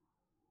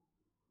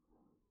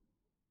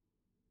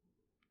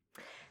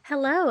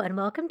Hello, and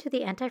welcome to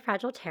the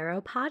Anti-Fragile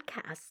Tarot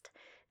podcast.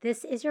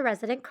 This is your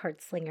resident card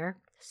slinger,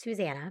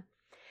 Susanna.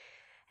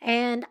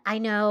 And I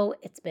know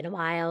it's been a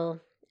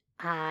while.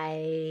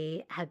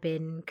 I have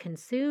been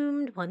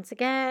consumed once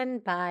again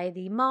by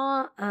the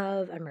maw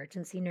of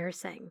emergency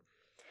nursing.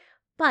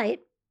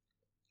 But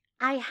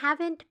I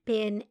haven't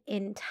been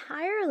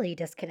entirely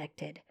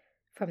disconnected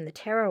from the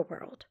tarot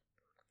world.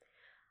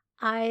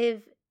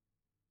 I've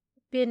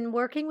been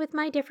working with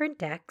my different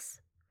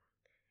decks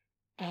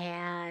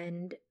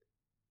and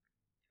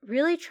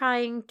really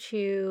trying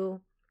to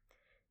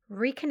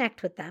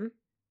reconnect with them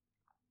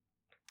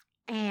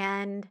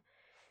and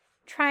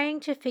trying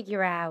to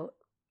figure out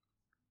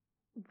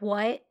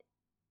what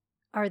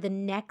are the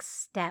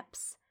next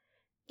steps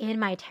in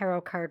my tarot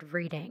card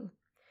reading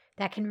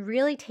that can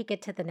really take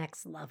it to the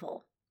next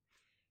level.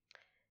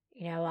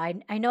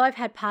 I know I've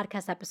had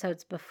podcast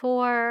episodes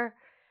before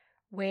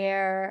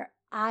where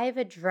I've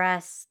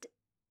addressed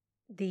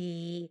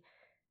the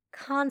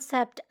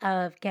concept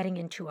of getting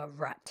into a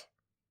rut.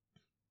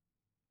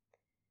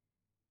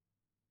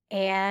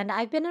 And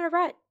I've been in a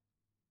rut.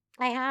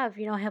 I have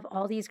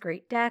all these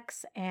great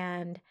decks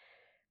and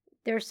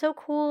they're so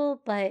cool,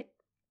 but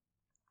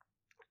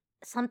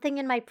something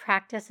in my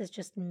practice is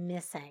just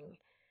missing.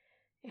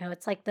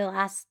 It's like the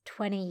last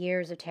 20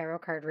 years of tarot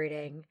card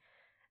reading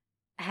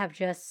have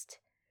just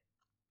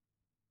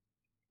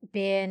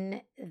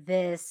been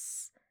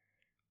this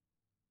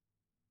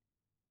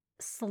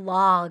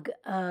slog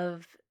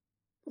of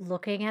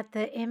looking at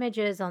the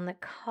images on the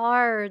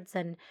cards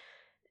and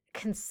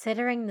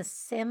considering the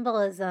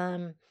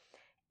symbolism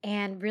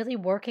and really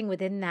working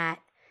within that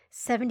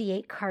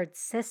 78 card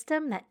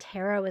system that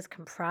tarot is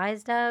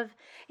comprised of.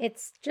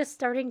 It's just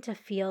starting to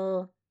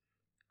feel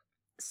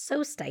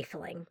so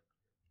stifling.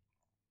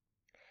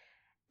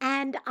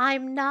 And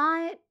I'm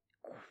not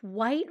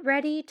quite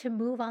ready to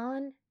move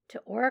on to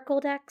oracle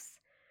decks.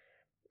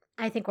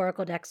 I think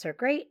oracle decks are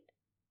great,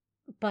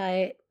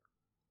 but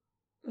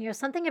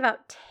something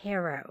about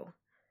tarot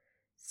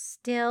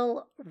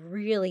still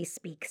really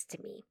speaks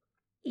to me,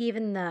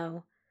 even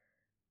though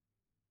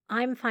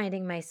I'm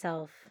finding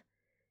myself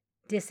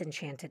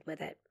disenchanted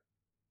with it.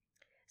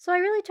 So I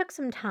really took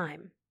some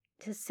time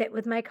to sit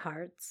with my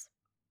cards.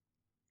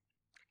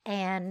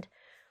 And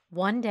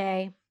one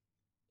day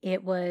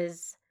it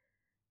was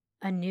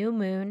a new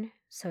moon,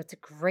 so it's a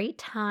great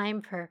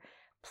time for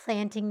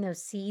planting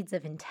those seeds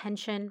of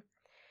intention.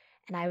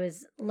 And I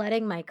was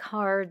letting my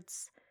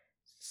cards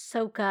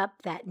soak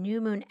up that new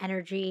moon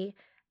energy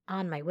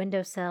on my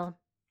windowsill.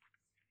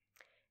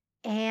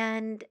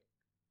 And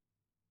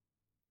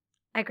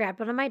I grabbed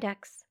one of my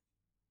decks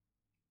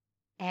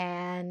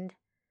and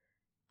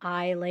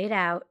I laid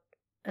out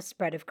a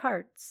spread of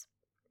cards.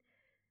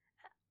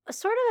 A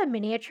sort of a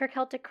miniature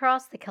Celtic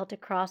cross, the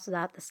Celtic cross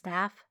without the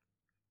staff.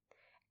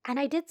 And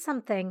I did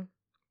something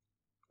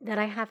that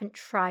I haven't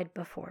tried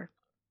before.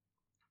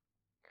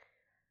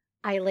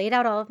 I laid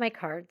out all of my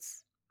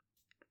cards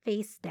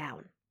face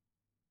down.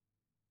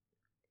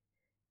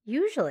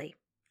 Usually,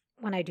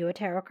 when I do a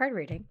tarot card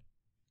reading,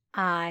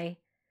 I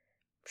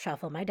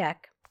shuffle my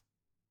deck.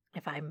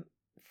 If I'm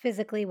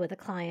physically with a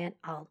client,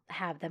 I'll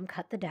have them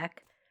cut the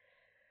deck.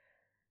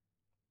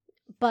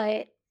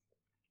 But,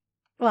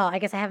 well, I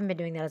guess I haven't been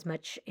doing that as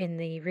much in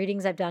the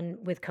readings I've done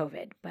with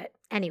COVID. But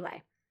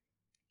anyway,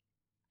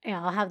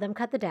 I'll have them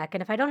cut the deck.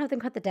 And if I don't have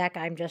them cut the deck,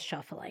 I'm just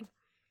shuffling.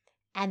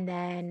 And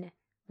then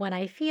when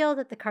I feel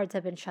that the cards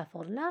have been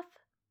shuffled enough,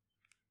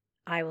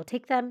 I will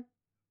take them.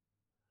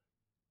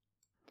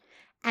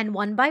 And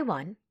one by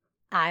one,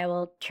 I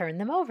will turn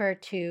them over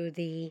to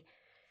the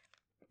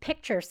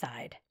picture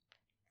side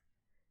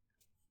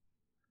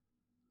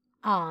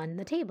on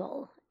the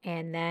table.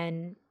 And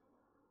then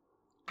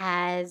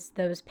as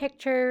those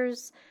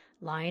pictures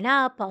line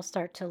up, I'll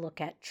start to look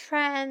at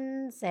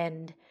trends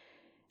and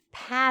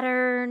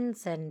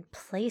patterns and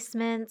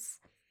placements.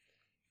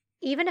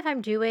 Even if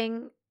I'm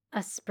doing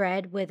a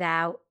spread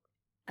without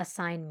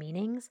assigned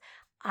meanings,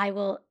 I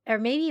will, or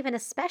maybe even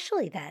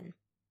especially then,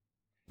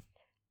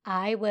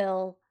 I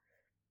will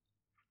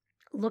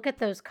look at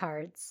those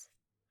cards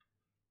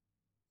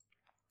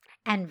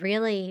and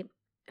really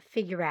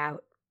figure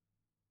out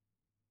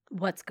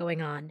what's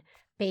going on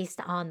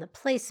based on the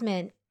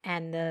placement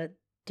and the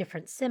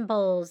different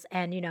symbols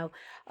and,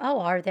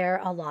 are there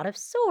a lot of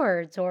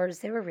swords, or is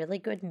there a really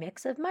good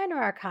mix of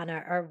minor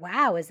arcana, or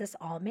wow, is this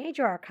all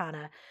major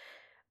arcana,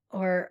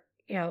 or,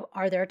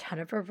 are there a ton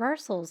of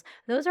reversals?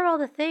 Those are all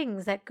the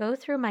things that go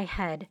through my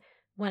head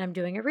when I'm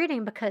doing a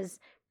reading, because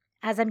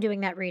as I'm doing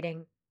that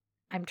reading,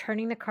 I'm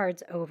turning the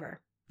cards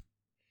over.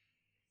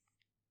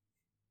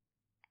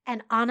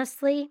 And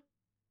honestly,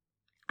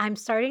 I'm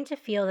starting to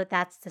feel that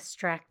that's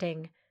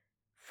distracting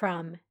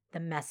from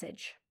the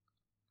message,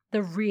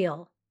 the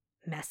real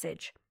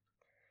message,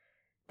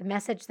 the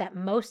message that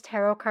most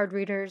tarot card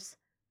readers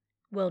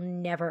will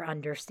never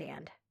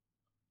understand.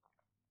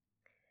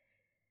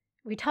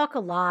 We talk a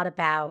lot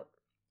about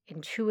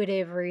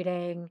intuitive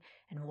reading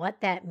and what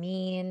that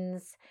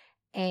means,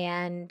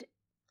 and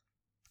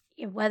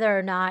whether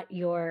or not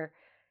you're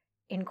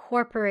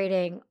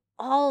incorporating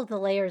all the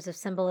layers of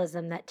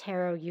symbolism that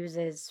tarot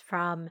uses,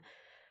 from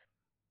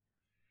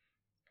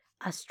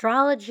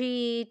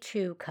astrology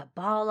to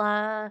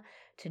Kabbalah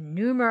to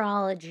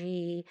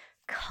numerology,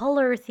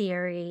 color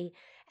theory,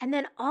 and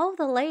then all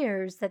the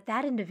layers that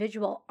that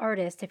individual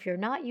artist, if you're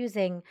not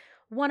using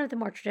one of the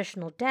more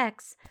traditional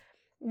decks,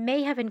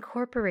 may have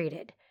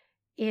incorporated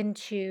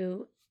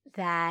into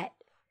that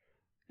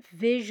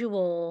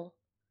visual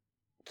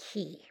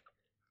key.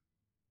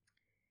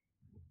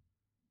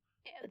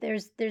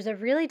 There's a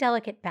really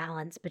delicate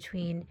balance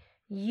between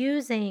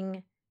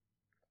using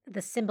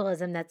the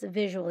symbolism that's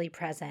visually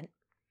present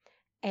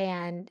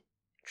and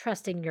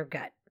trusting your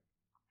gut.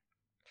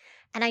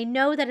 And I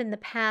know that in the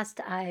past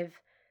I've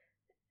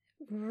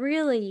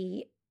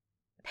really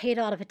paid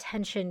a lot of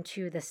attention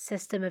to the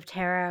system of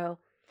tarot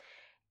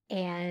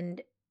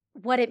and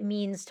what it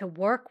means to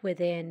work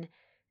within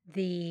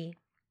the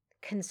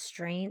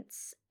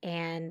constraints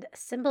and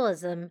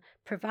symbolism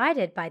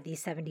provided by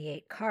these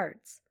 78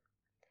 cards.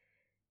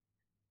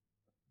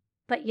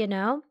 But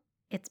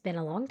it's been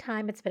a long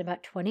time. It's been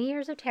about 20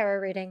 years of tarot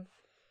reading.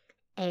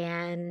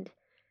 And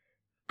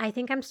I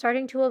think I'm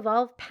starting to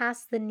evolve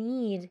past the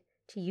need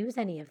to use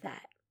any of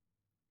that.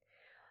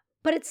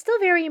 But it's still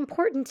very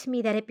important to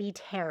me that it be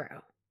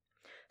tarot.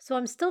 So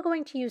I'm still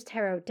going to use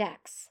tarot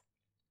decks.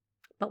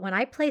 But when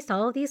I placed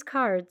all of these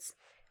cards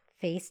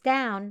face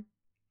down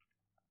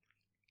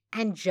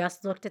and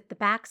just looked at the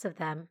backs of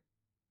them,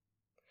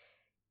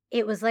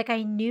 it was like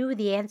I knew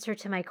the answer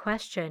to my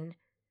question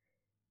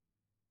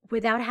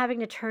without having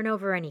to turn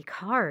over any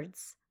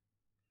cards.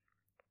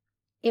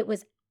 It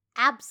was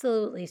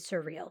absolutely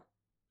surreal.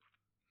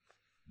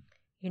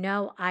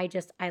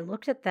 I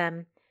looked at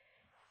them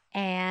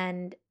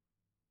and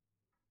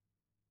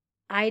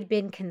I'd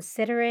been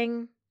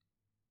considering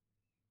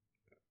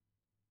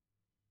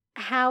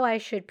how I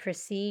should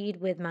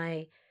proceed with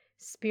my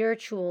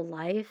spiritual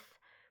life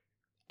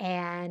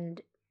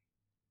and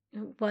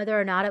whether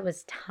or not it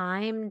was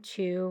time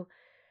to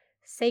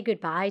say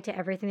goodbye to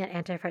everything that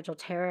Anti-Fragile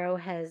Tarot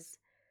has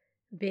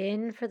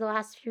been for the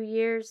last few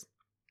years.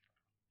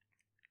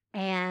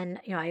 And,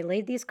 I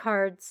laid these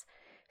cards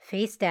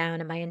face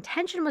down and my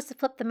intention was to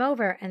flip them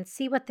over and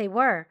see what they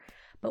were.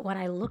 But when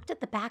I looked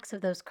at the backs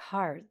of those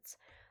cards,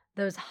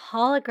 those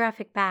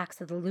holographic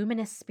backs of the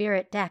Luminous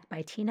Spirit deck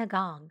by Tina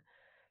Gong,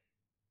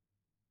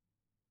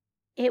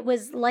 it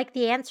was like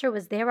the answer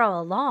was there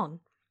all along.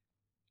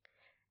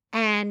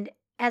 And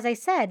as I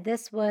said,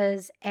 this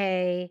was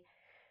a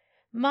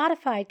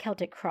modified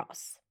Celtic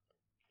cross.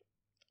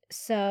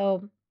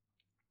 So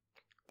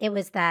it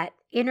was that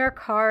inner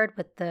card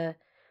with the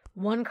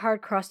one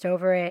card crossed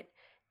over it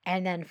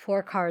and then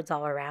 4 cards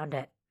all around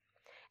it.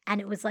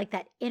 And it was like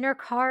that inner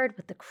card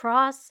with the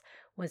cross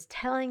was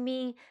telling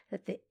me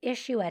that the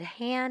issue at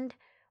hand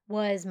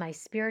was my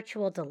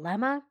spiritual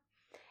dilemma,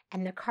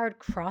 and the card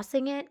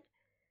crossing it,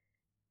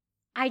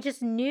 I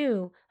just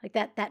knew, like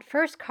that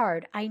first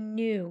card, I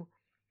knew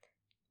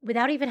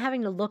without even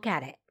having to look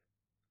at it,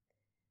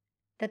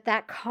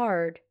 that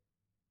card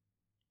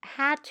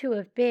had to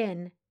have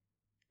been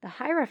the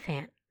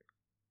Hierophant.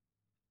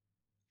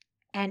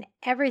 And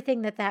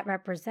everything that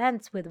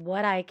represents with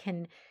what I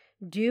can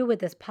do with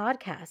this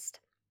podcast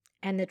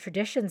and the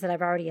traditions that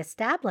I've already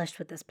established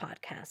with this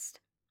podcast.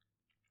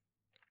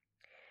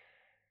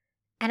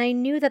 And I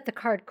knew that the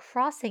card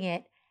crossing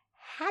it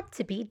had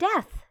to be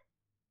death.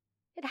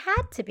 It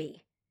had to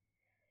be.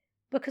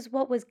 Because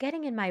what was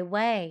getting in my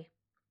way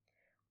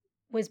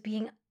was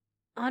being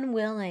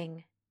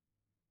unwilling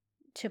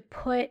to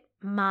put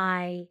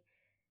my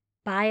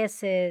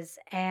biases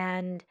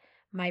and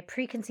my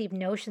preconceived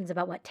notions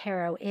about what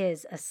tarot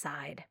is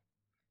aside.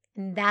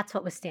 And that's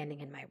what was standing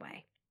in my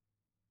way.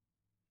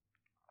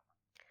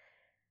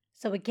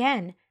 So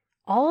again,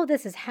 all of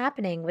this is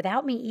happening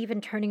without me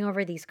even turning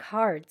over these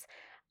cards.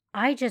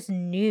 I just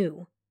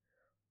knew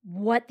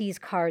what these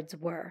cards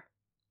were.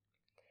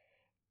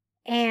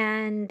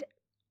 And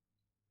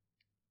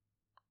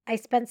I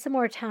spent some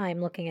more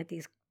time looking at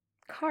these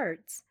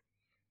cards.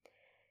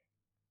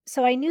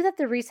 So I knew that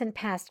the recent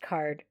past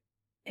card,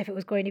 if it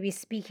was going to be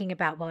speaking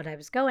about what I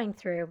was going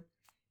through,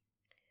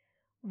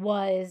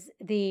 was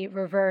the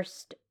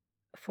reversed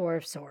 4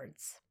 of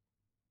Swords.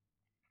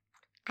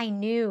 I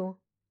knew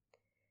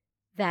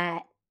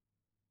that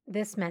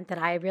this meant that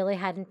I really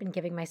hadn't been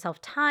giving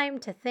myself time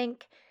to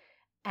think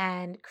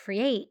and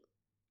create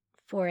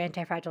for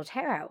Anti-Fragile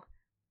Tarot.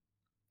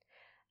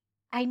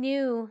 I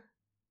knew,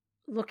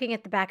 looking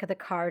at the back of the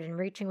card and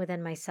reaching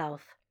within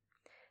myself,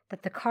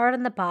 that the card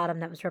on the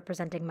bottom that was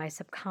representing my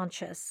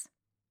subconscious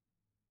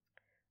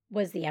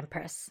was the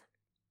Empress.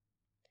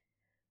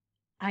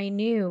 I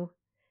knew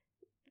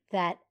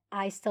that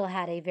I still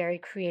had a very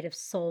creative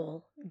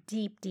soul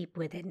deep, deep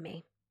within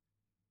me.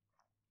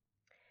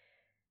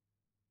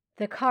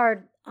 The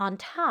card on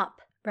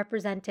top,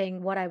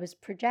 representing what I was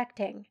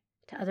projecting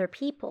to other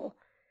people,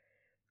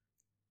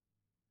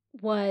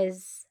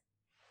 was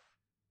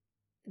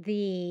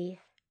the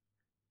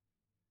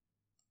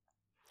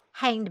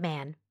Hanged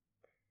Man.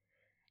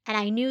 And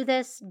I knew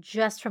this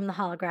just from the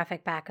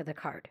holographic back of the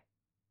card.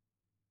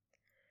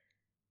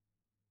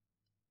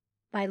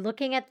 by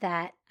looking at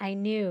that, I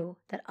knew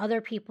that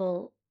other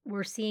people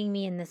were seeing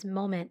me in this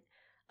moment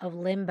of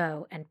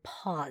limbo and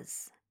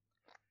pause.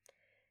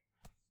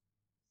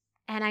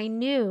 And I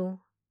knew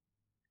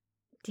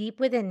deep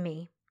within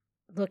me,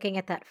 looking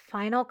at that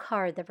final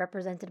card that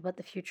represented what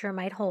the future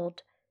might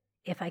hold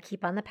if I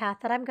keep on the path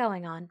that I'm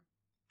going on,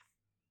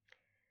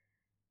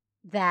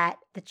 that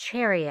the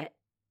Chariot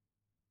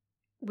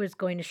was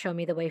going to show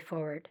me the way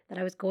forward, that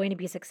I was going to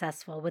be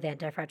successful with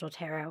Anti-Fragile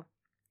Tarot.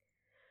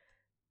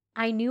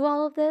 I knew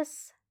all of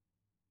this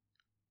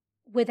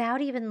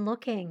without even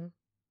looking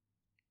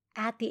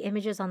at the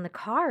images on the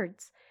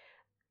cards.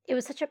 It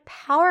was such a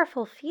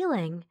powerful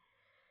feeling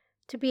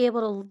to be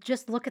able to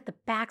just look at the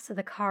backs of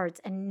the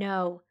cards and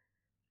know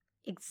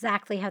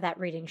exactly how that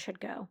reading should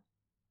go.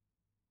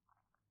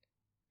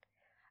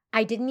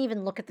 I didn't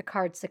even look at the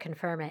cards to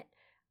confirm it.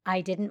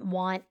 I didn't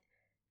want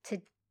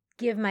to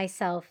give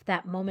myself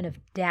that moment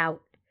of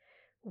doubt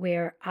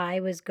where I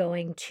was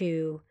going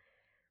to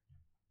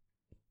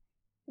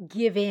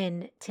give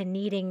in to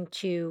needing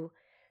to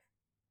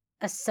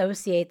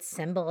associate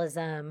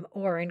symbolism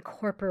or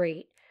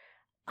incorporate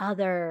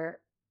other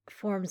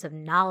forms of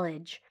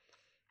knowledge.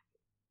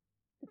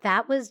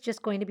 That was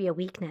just going to be a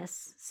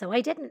weakness. So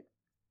I didn't.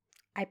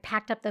 I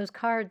packed up those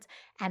cards,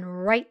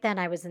 and right then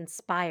I was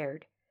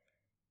inspired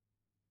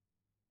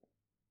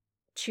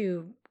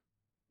to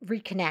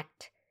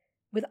reconnect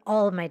with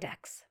all of my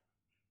decks.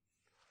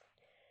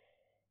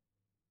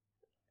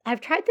 I've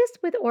tried this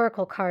with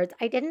Oracle cards.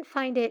 I didn't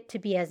find it to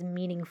be as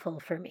meaningful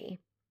for me.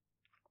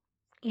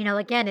 You know,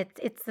 again,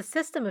 it's the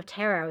system of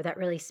tarot that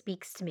really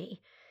speaks to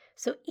me.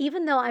 So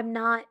even though I'm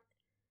not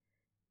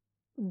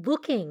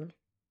looking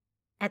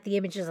at the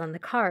images on the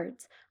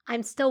cards,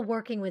 I'm still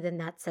working within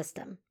that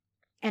system.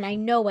 And I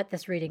know what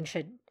this reading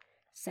should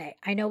say.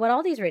 I know what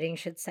all these readings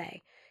should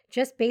say,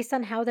 just based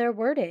on how they're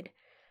worded.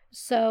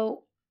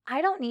 So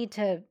I don't need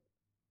to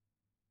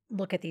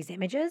look at these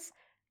images.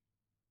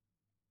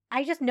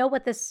 I just know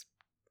what this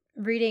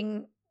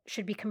reading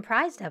should be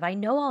comprised of. I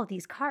know all of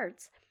these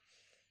cards.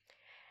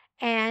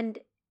 And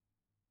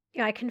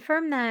I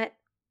confirmed that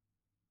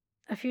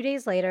a few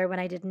days later when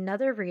I did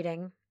another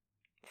reading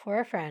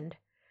for a friend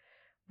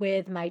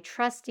with my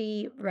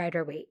trusty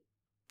Rider-Waite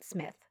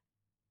Smith.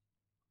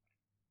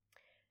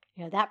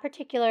 That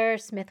particular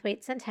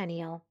Smith-Waite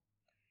Centennial,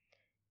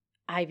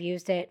 I've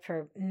used it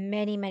for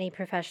many, many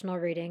professional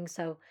readings.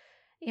 So,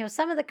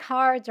 some of the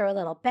cards are a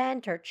little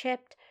bent or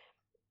chipped.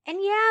 And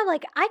yeah,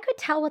 I could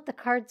tell what the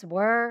cards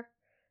were.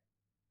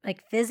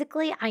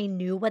 Physically, I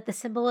knew what the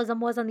symbolism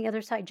was on the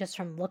other side just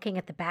from looking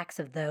at the backs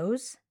of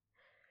those.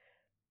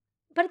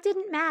 But it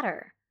didn't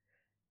matter.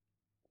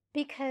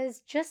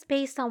 Because just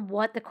based on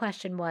what the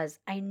question was,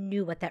 I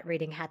knew what that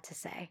reading had to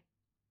say.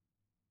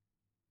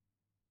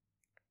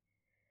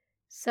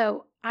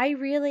 So I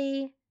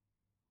really,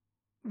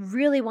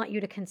 really want you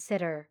to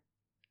consider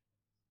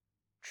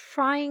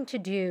trying to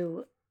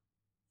do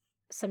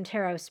some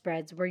tarot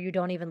spreads where you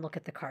don't even look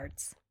at the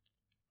cards.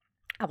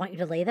 I want you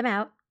to lay them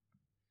out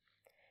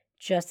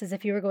just as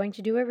if you were going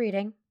to do a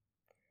reading,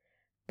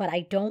 but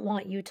I don't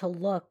want you to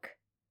look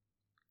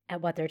at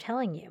what they're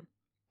telling you.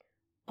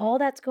 All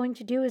that's going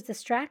to do is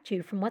distract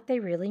you from what they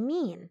really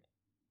mean.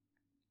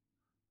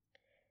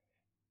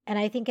 And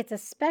I think it's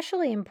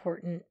especially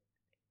important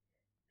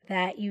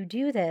that you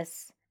do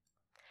this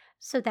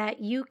so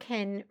that you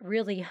can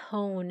really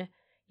hone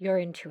your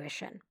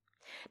intuition.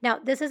 Now,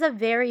 this is a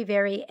very,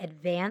 very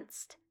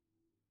advanced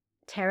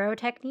tarot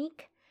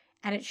technique,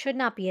 and it should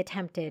not be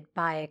attempted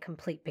by a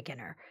complete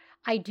beginner.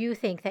 I do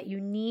think that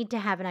you need to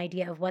have an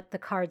idea of what the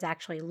cards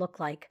actually look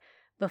like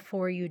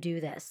before you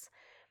do this.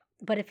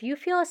 But if you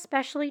feel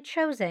especially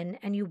chosen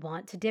and you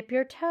want to dip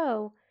your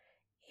toe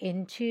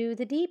into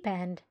the deep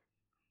end,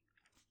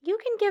 you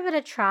can give it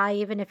a try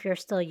even if you're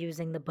still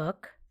using the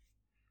book.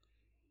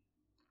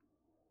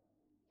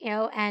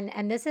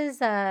 And this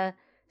is a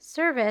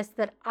service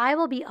that I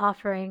will be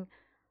offering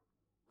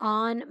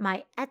on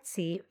my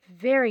Etsy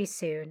very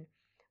soon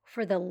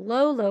for the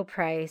low, low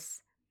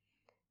price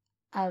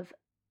of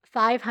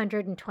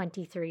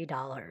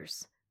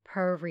 $523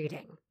 per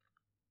reading.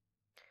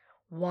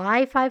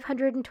 Why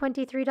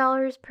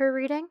 $523 per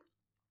reading?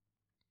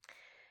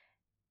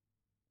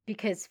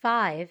 Because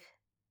 5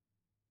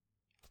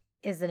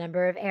 is the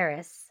number of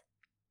Eris,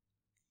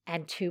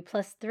 and 2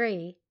 plus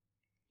 3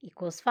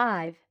 equals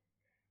 5.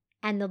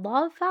 And the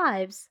law of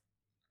fives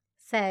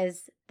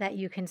says that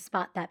you can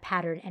spot that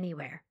pattern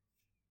anywhere.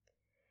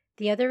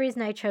 The other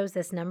reason I chose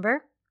this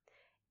number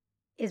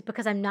is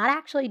because I'm not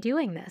actually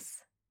doing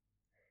this.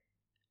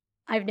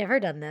 I've never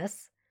done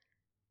this.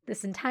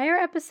 This entire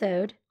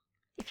episode,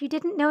 if you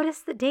didn't notice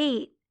the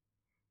date,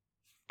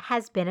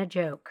 has been a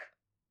joke.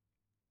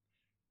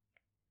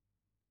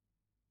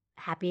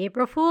 Happy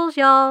April Fools,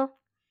 y'all.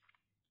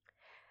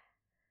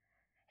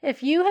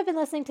 If you have been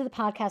listening to the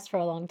podcast for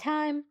a long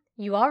time,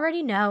 you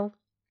already know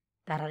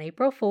that on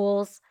April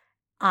Fools,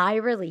 I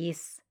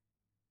release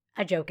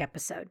a joke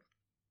episode.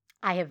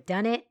 I have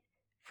done it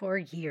for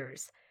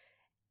years,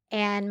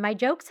 and my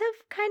jokes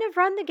have kind of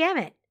run the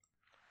gamut.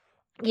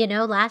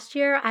 Last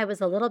year I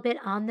was a little bit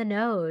on the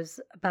nose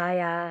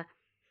by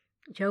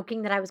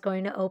joking that I was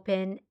going to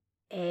open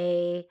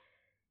a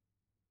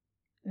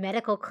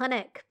medical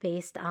clinic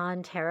based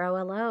on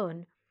tarot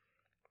alone.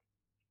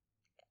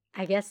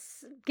 I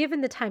guess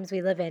given the times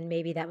we live in,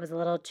 maybe that was a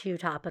little too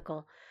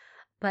topical,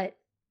 but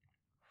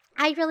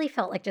I really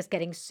felt like just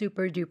getting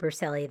super duper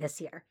silly this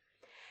year.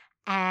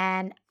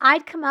 And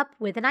I'd come up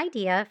with an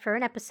idea for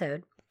an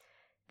episode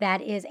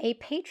that is a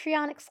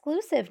Patreon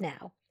exclusive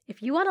now.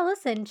 If you want to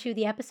listen to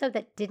the episode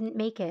that didn't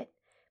make it,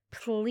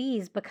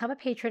 please become a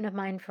patron of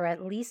mine for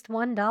at least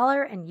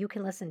 $1 and you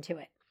can listen to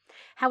it.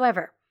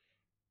 However,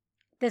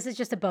 this is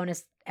just a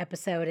bonus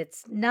episode.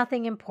 It's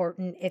nothing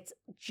important. It's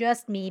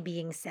just me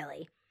being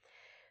silly.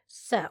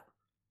 So,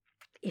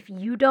 if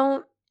you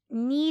don't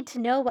need to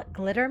know what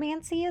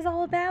Glittermancy is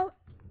all about,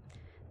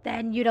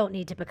 then you don't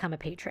need to become a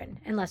patron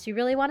unless you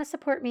really want to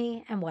support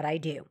me and what I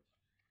do.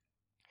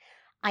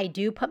 I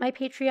do put my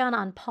Patreon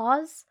on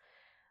pause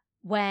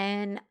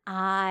when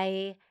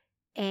I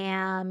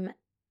am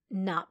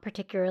not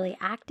particularly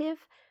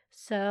active.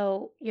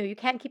 So, you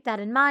can keep that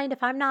in mind.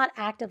 If I'm not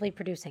actively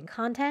producing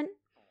content,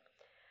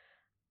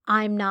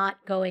 I'm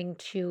not going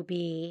to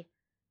be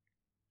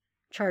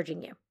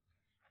charging you.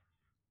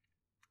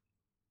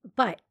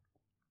 But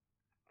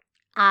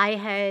I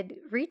had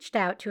reached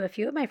out to a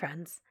few of my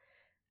friends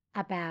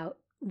about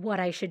what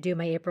I should do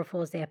my April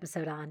Fool's Day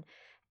episode on.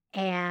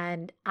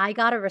 And I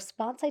got a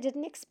response I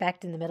didn't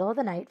expect in the middle of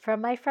the night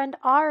from my friend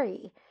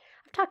Ari.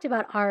 I've talked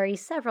about Ari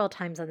several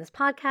times on this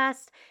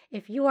podcast.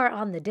 If you are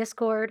on the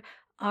Discord,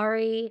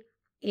 Ari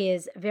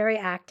is very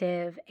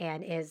active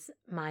and is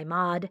my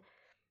mod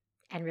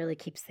and really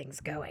keeps things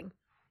going.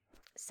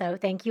 So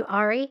thank you,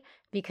 Ari,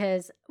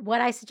 because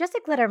what I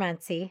suggested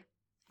Glittermancy,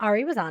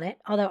 Ari was on it,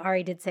 although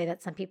Ari did say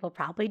that some people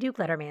probably do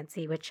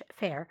Glittermancy, which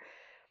fair.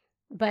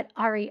 But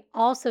Ari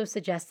also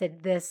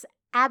suggested this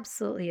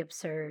absolutely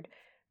absurd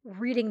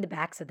reading the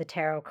backs of the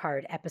tarot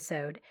card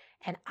episode,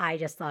 and I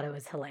just thought it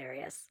was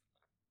hilarious.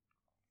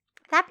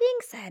 That being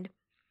said,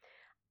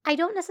 I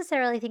don't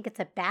necessarily think it's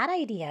a bad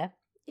idea,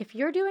 if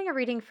you're doing a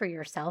reading for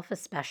yourself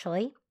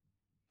especially,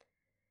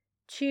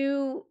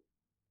 to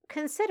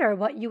consider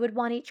what you would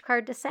want each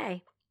card to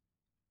say.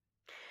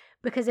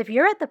 Because if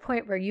you're at the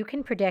point where you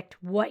can predict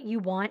what you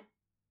want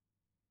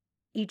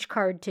each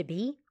card to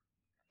be,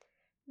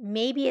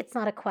 maybe it's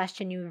not a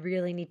question you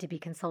really need to be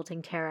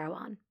consulting tarot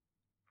on.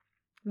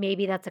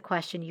 Maybe that's a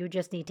question you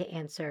just need to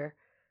answer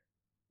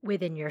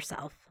within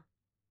yourself.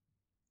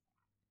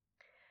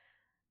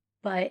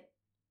 But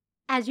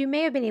as you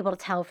may have been able to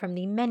tell from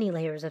the many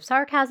layers of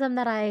sarcasm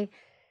that I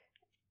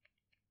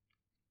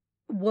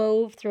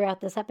wove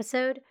throughout this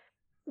episode,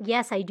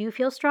 yes, I do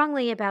feel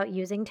strongly about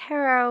using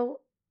tarot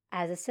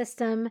as a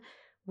system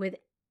with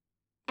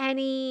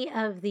any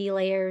of the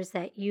layers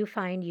that you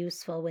find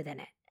useful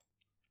within it.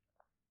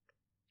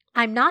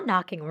 I'm not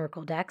knocking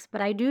oracle decks,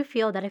 but I do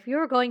feel that if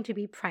you're going to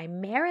be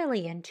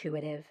primarily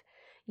intuitive,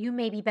 you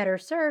may be better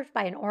served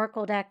by an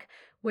oracle deck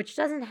which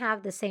doesn't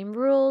have the same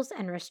rules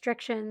and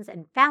restrictions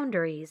and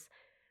boundaries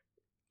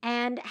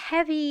and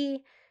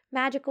heavy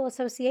magical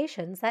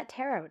associations that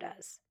tarot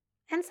does,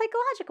 and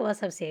psychological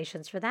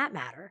associations for that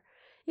matter.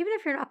 Even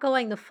if you're not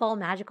going the full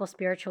magical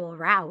spiritual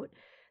route,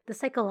 the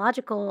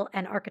psychological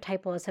and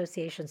archetypal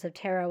associations of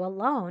tarot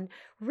alone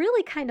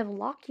really kind of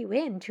lock you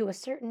in to a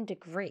certain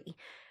degree.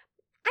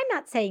 I'm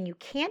not saying you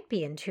can't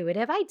be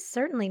intuitive. I'd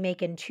certainly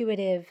make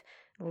intuitive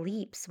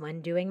leaps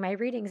when doing my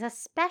readings,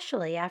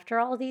 especially after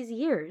all these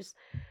years.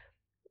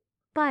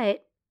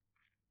 But,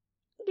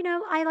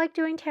 I like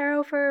doing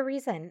tarot for a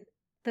reason.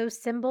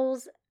 Those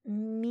symbols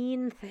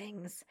mean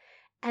things.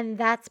 And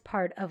that's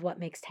part of what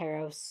makes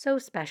tarot so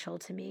special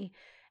to me,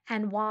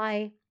 and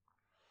why,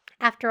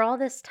 after all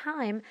this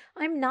time,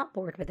 I'm not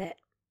bored with it.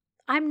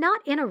 I'm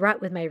not in a rut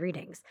with my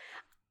readings.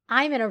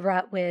 I'm in a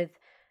rut with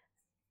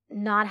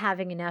not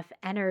having enough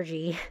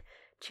energy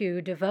to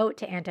devote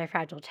to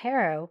Anti-Fragile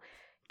Tarot,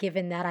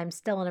 given that I'm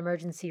still an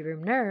emergency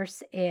room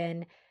nurse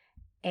in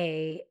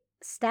a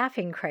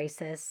staffing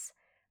crisis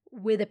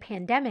with a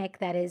pandemic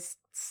that is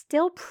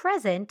still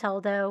present,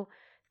 although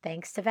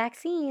thanks to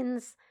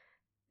vaccines,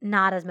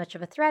 not as much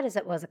of a threat as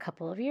it was a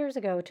couple of years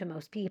ago to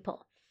most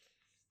people,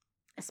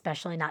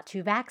 especially not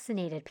to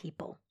vaccinated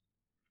people.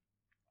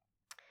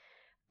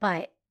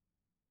 But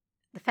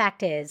the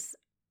fact is,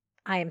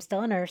 I am still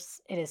a nurse.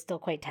 It is still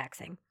quite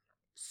taxing.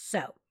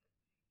 So,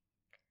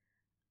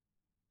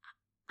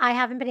 I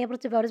haven't been able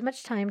to devote as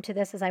much time to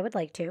this as I would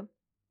like to,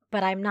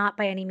 but I'm not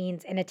by any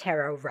means in a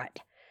tarot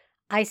rut.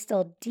 I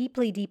still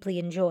deeply, deeply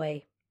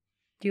enjoy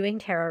doing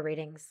tarot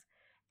readings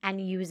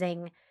and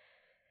using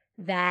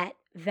that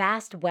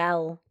vast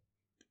well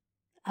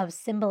of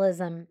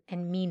symbolism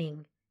and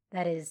meaning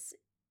that is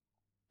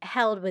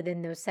held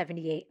within those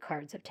 78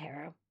 cards of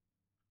tarot.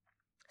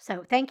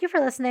 So thank you for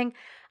listening.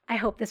 I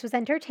hope this was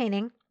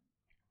entertaining.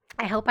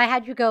 I hope I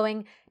had you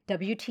going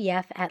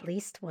WTF at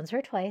least once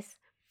or twice.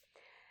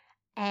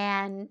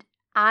 And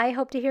I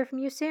hope to hear from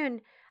you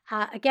soon.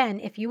 Again,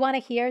 if you want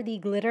to hear the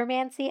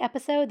Glittermancy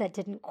episode that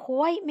didn't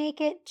quite make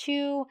it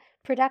to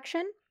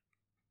production,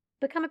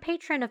 become a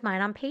patron of mine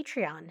on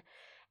Patreon.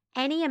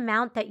 Any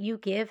amount that you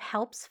give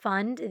helps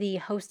fund the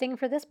hosting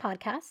for this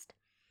podcast,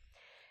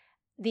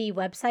 the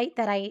website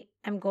that I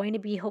am going to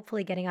be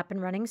hopefully getting up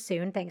and running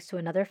soon, thanks to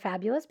another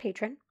fabulous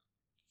patron,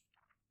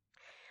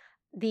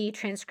 the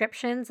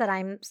transcriptions that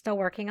I'm still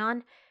working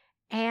on,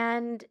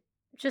 and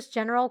just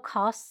general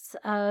costs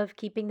of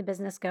keeping the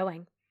business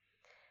going.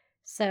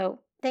 So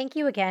thank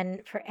you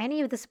again for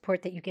any of the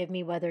support that you give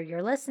me, whether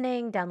you're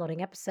listening,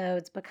 downloading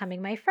episodes,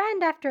 becoming my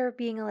friend after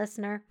being a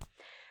listener.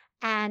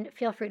 And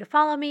feel free to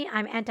follow me.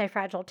 I'm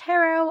Anti-Fragile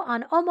Tarot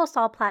on almost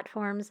all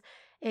platforms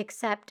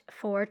except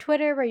for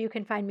Twitter, where you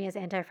can find me as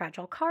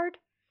Anti-Fragile Card.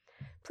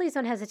 Please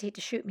don't hesitate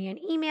to shoot me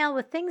an email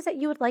with things that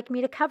you would like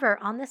me to cover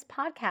on this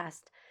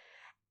podcast.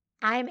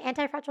 I'm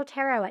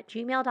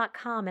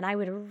antifragiletarot@gmail.com, and I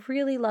would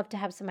really love to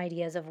have some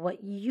ideas of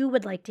what you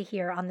would like to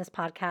hear on this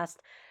podcast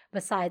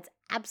besides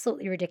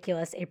absolutely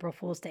ridiculous April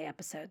Fool's Day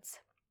episodes.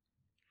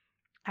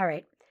 All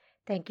right.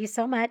 Thank you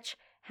so much.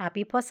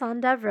 Happy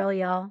Poisson d'Avril,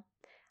 y'all.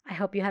 I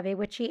hope you have a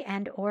witchy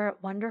and or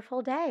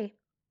wonderful day,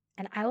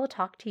 and I will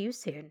talk to you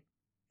soon.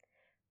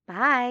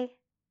 Bye.